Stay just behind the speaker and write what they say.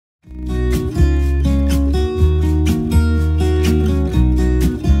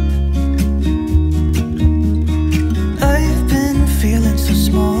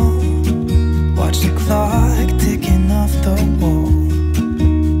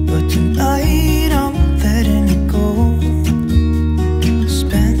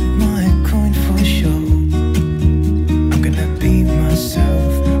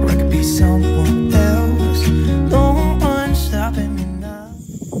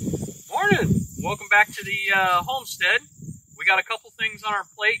Welcome back to the homestead. We got a couple things on our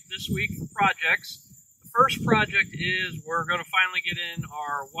plate this week for projects. The first project is we're going to finally get in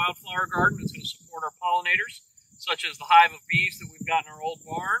our wildflower garden. It's going to support our pollinators, such as the hive of bees that we've got in our old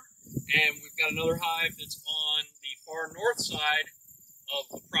barn. And we've got another hive that's on the far north side of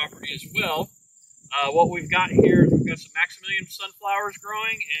the property as well. What we've got here is we've got some Maximilian sunflowers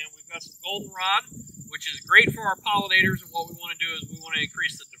growing, and we've got some goldenrod, which is great for our pollinators. And what we want to do is we want to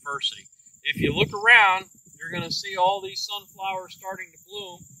increase the diversity. If you look around, you're going to see all these sunflowers starting to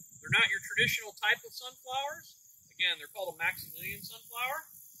bloom. They're not your traditional type of sunflowers. Again, they're called a Maximilian sunflower.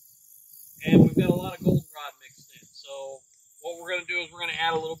 And we've got a lot of goldenrod mixed in. So what we're going to do is we're going to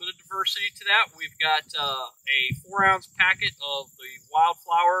add a little bit of diversity to that. We've got a 4-ounce packet of the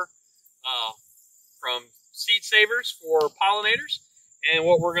Wildflower from Seed Savers for pollinators. And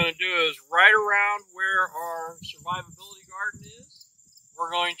what we're going to do is right around where our survivability garden is, we're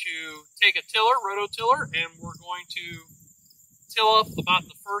going to take a tiller, rototiller, and we're going to till up about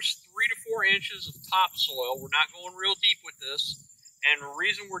the first 3 to 4 inches of topsoil. We're not going real deep with this. And the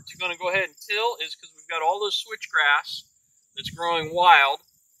reason we're going to go ahead and till is because we've got all this switchgrass that's growing wild,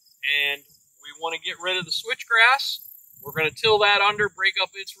 and we want to get rid of the switchgrass. We're going to till that under, break up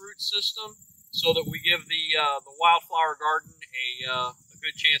its root system, so that we give the wildflower garden a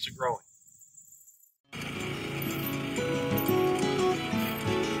good chance of growing.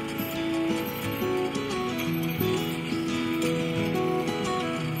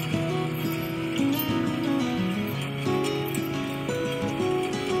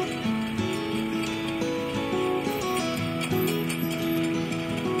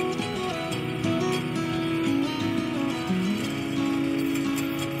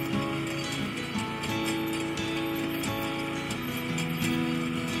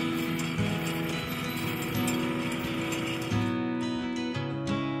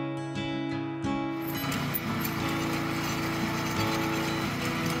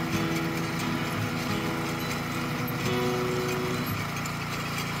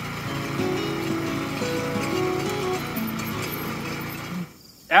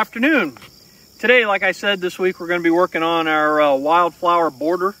 Afternoon. Today, like I said, this week we're going to be working on our wildflower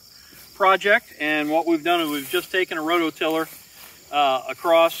border project, and what we've done is we've just taken a rototiller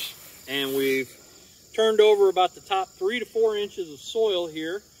across, and we've turned over about the top 3 to 4 inches of soil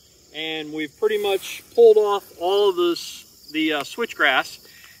here, and we've pretty much pulled off all of the switchgrass,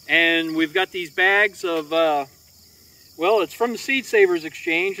 and we've got these bags of well, it's from the Seed Savers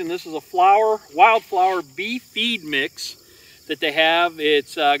Exchange, and this is a wildflower bee feed mix that they have.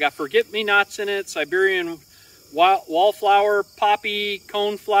 It's got forget-me-nots in it, Siberian wallflower, poppy,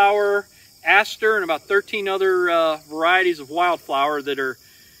 coneflower, aster, and about 13 other varieties of wildflower that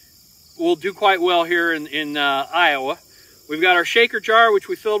will do quite well here in Iowa. We've got our shaker jar, which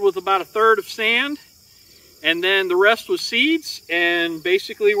we filled with about 1/3 of sand, and then the rest was seeds. And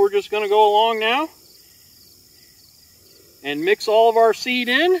basically we're just going to go along now and mix all of our seed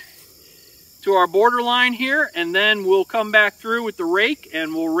in to our borderline here, and then we'll come back through with the rake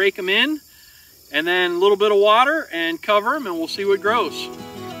and we'll rake them in, and then a little bit of water and cover them, and we'll see what grows.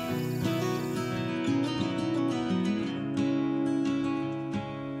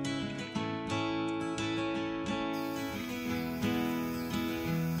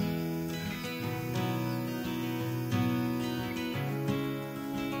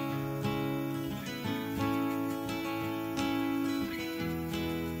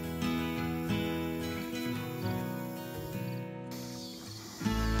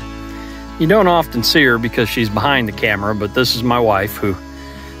 You don't often see her because she's behind the camera, but this is my wife who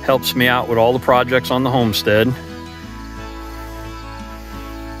helps me out with all the projects on the homestead.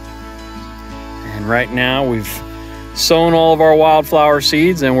 And right now we've sown all of our wildflower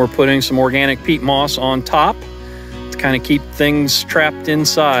seeds, and we're putting some organic peat moss on top to kind of keep things trapped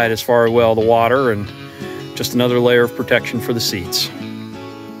inside as far as the water, and just another layer of protection for the seeds.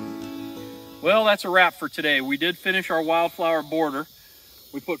 Well, that's a wrap for today. We did finish our wildflower border.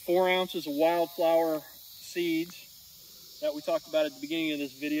 We put 4 ounces of wildflower seeds that we talked about at the beginning of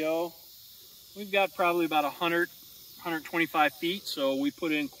this video. We've got probably about 125 feet, so we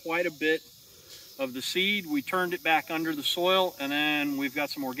put in quite a bit of the seed. We turned it back under the soil, and then we've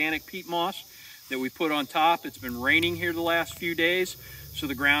got some organic peat moss that we put on top. It's been raining here the last few days, so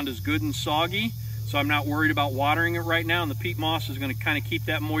the ground is good and soggy, so I'm not worried about watering it right now, and the peat moss is going to kind of keep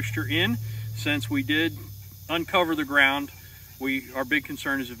that moisture in. Since we did uncover the ground, our big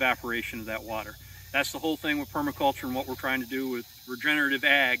concern is evaporation of that water. That's the whole thing with permaculture, and what we're trying to do with regenerative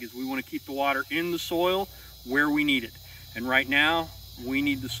ag is we want to keep the water in the soil where we need it. And right now, we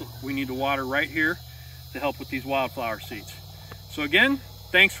need the water right here to help with these wildflower seeds. So again,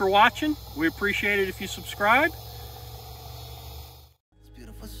 Thanks for watching. We appreciate it if you subscribe.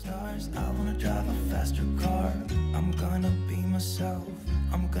 Beautiful stars, I wanna drive a faster car. I'm gonna be myself,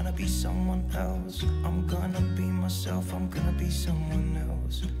 I'm gonna be someone else. I'm gonna be myself, I'm gonna be someone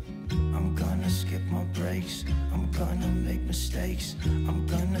else. I'm gonna skip my breaks, I'm gonna make mistakes. I'm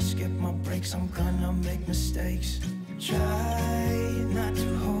gonna skip my breaks, I'm gonna make mistakes. Try not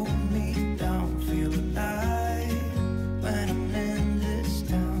to hold me down, feel alive when I'm in this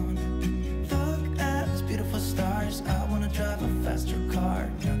town. Look at these beautiful stars, I wanna drive a faster car.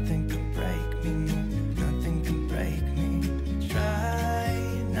 Nothing can break me, no, nothing can break me. Try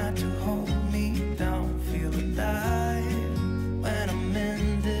not to hold me down, feel alive when I'm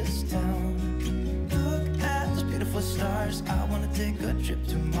in this town. Look at these beautiful stars, I wanna take a trip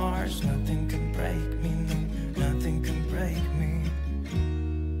to Mars. Nothing